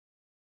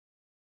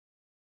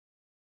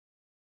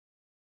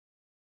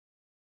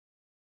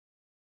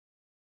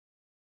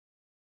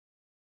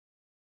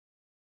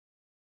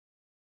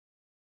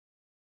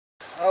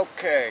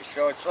Okay,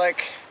 so it's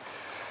like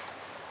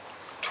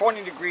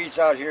 20 degrees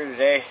out here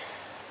today,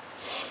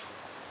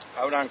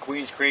 out on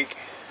Queens Creek.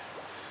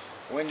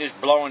 Wind is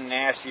blowing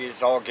nasty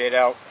as all get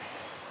out.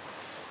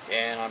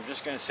 And I'm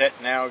just going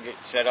to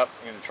get set up.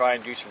 I'm going to try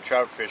and do some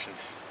trout fishing.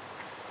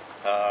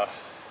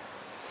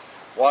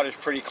 Water's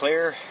pretty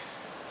clear.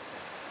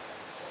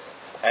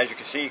 As you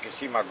can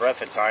see my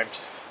breath at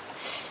times.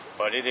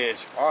 But it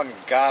is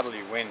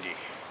ungodly windy.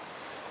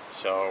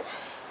 So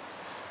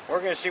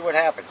we're going to see what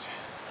happens.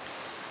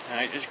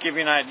 Alright, just to give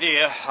you an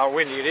idea how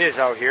windy it is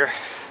out here.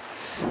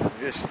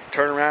 Just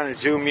turn around and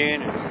zoom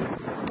in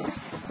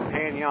and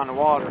pan you on the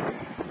water.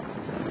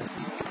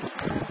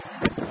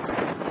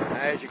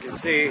 As you can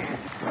see,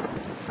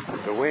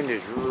 the wind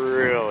is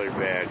really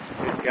bad.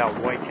 It's got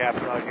white caps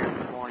out here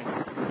this morning.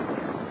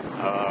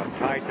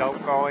 Tide's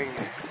outgoing.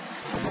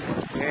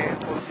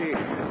 And we'll see.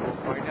 We'll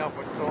find out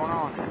what's going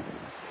on.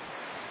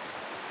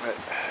 But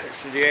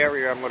this is the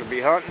area I'm going to be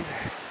hunting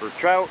for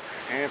trout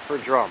and for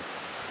drum.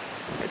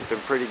 It's been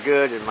pretty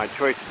good, and my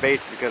choice of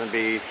baits is going to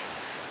be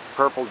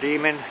Purple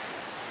Demon,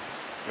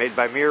 made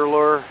by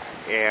Mirror,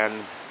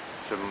 and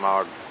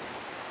some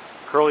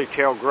curly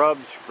tail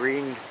grubs,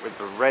 green with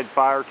the red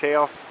fire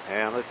tail,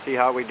 and let's see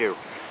how we do.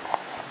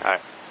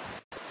 Alright.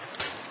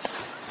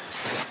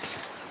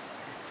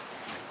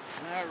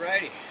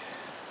 Alrighty.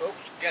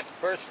 Folks, got the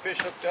first fish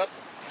hooked up.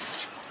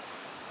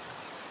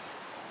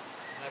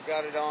 I've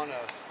got it on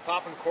a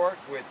popping cork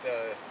with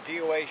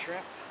DOA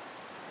shrimp.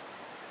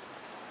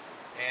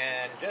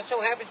 And just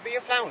so happens to be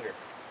a flounder.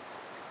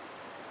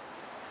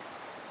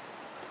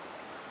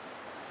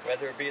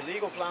 Whether it be a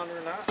legal flounder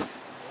or not,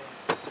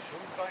 we'll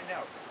soon find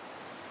out.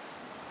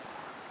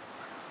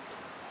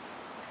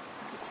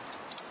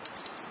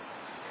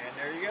 And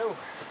there you go.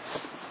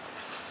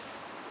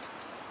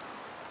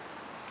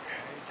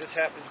 It just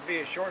happens to be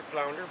a short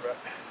flounder, but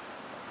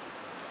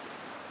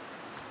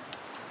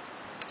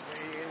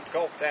we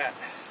engulfed that.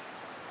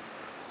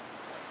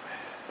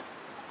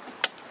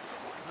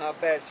 Not a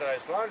bad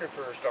sized flounder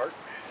for a start.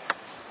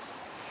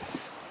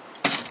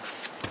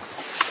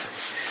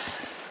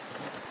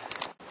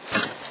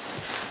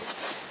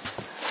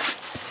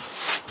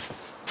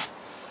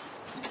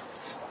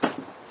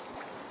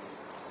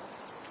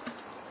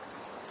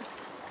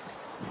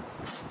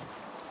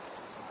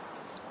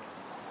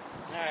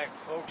 Alright,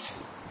 folks.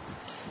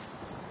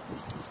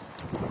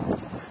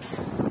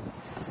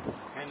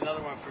 And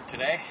another one for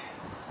today.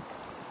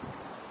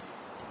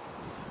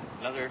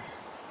 Another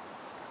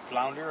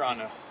flounder on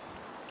a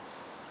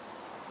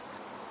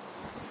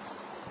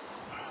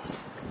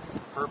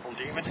Purple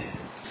Demon.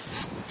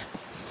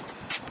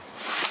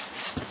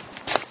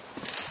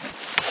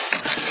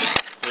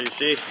 So you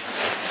see, it's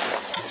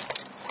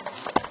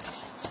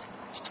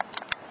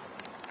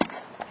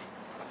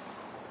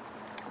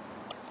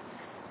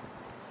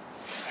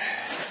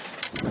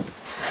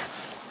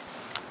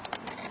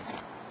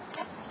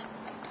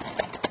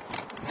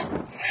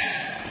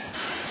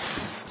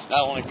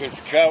not only good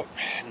for trout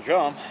and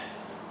drum,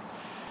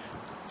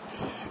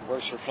 it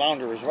works for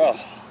flounder as well.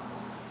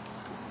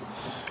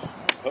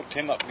 Hooked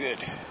him up good.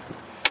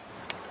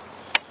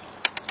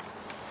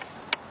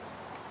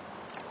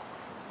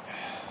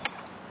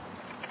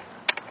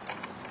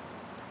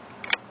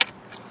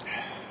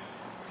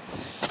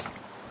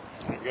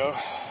 There we go.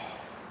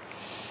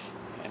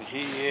 And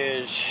he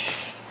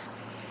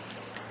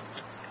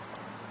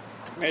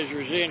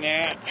measures in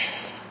at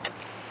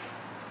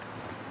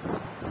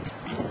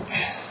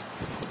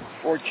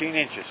 14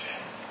 inches.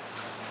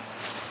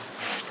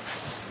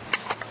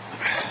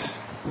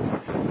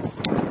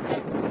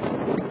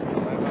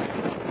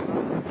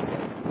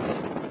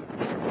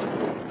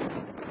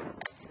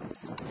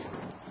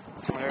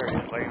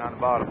 Laying on the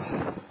bottom.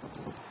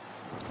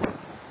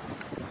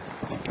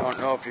 Don't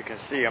know if you can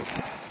see him.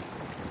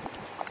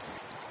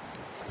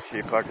 Let's see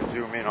if I can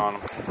zoom in on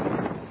him.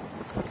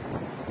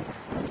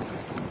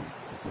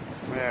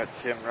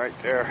 That's him right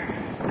there.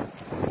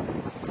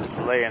 Just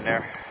laying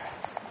there.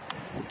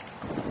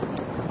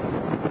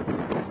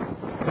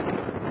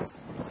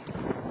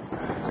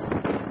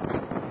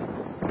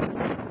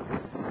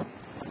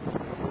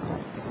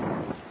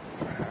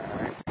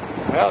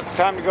 Alright. Well, it's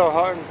time to go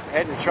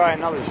ahead and try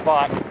another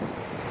spot.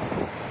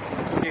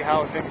 See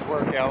how things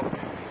work out. They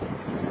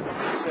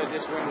said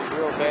this wind was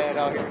real bad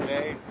out here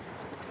today.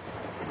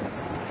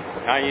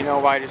 Now you know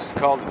why this is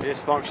called the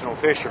Disfunctional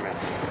Fisherman.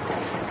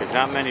 Because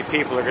not many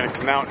people are going to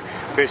come out and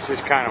fish this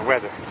kind of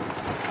weather.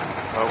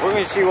 We're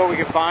going to see what we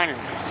can find and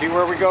see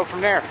where we go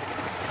from there.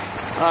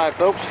 Alright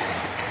folks,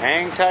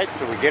 hang tight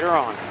till we get her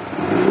on.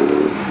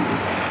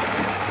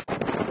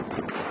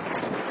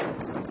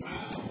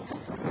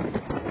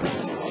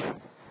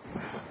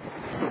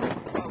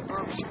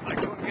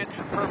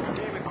 Purple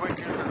Demon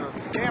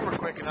camera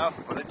quick enough,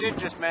 but I did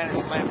just manage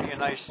to land me a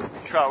nice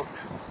trout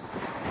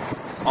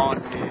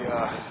on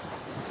the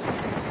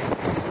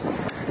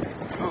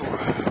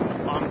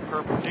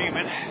Purple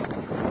Demon.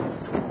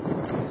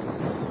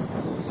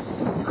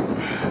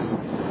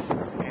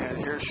 And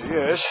here she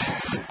is.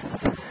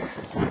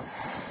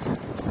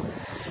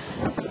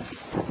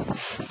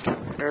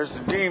 There's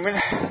the demon,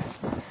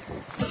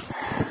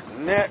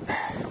 net,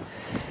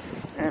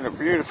 and a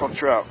beautiful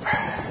trout.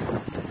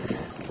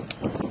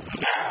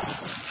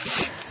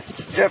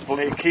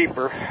 Definitely a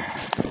keeper.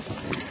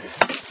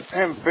 I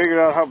haven't figured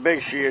out how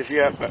big she is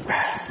yet, but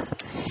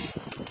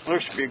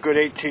looks to be a good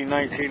 18,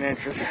 19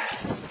 inches.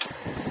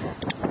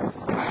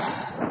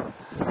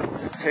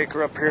 Take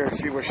her up here and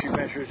see what she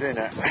measures in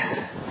at.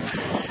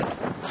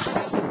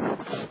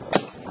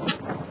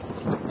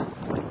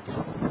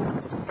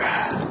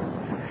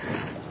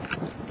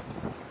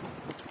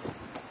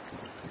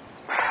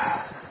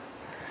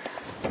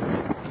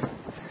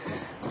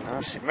 Now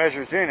she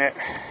measures in at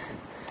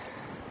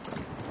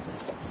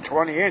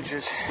 20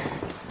 inches.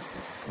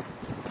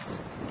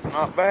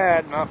 Not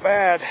bad, not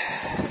bad.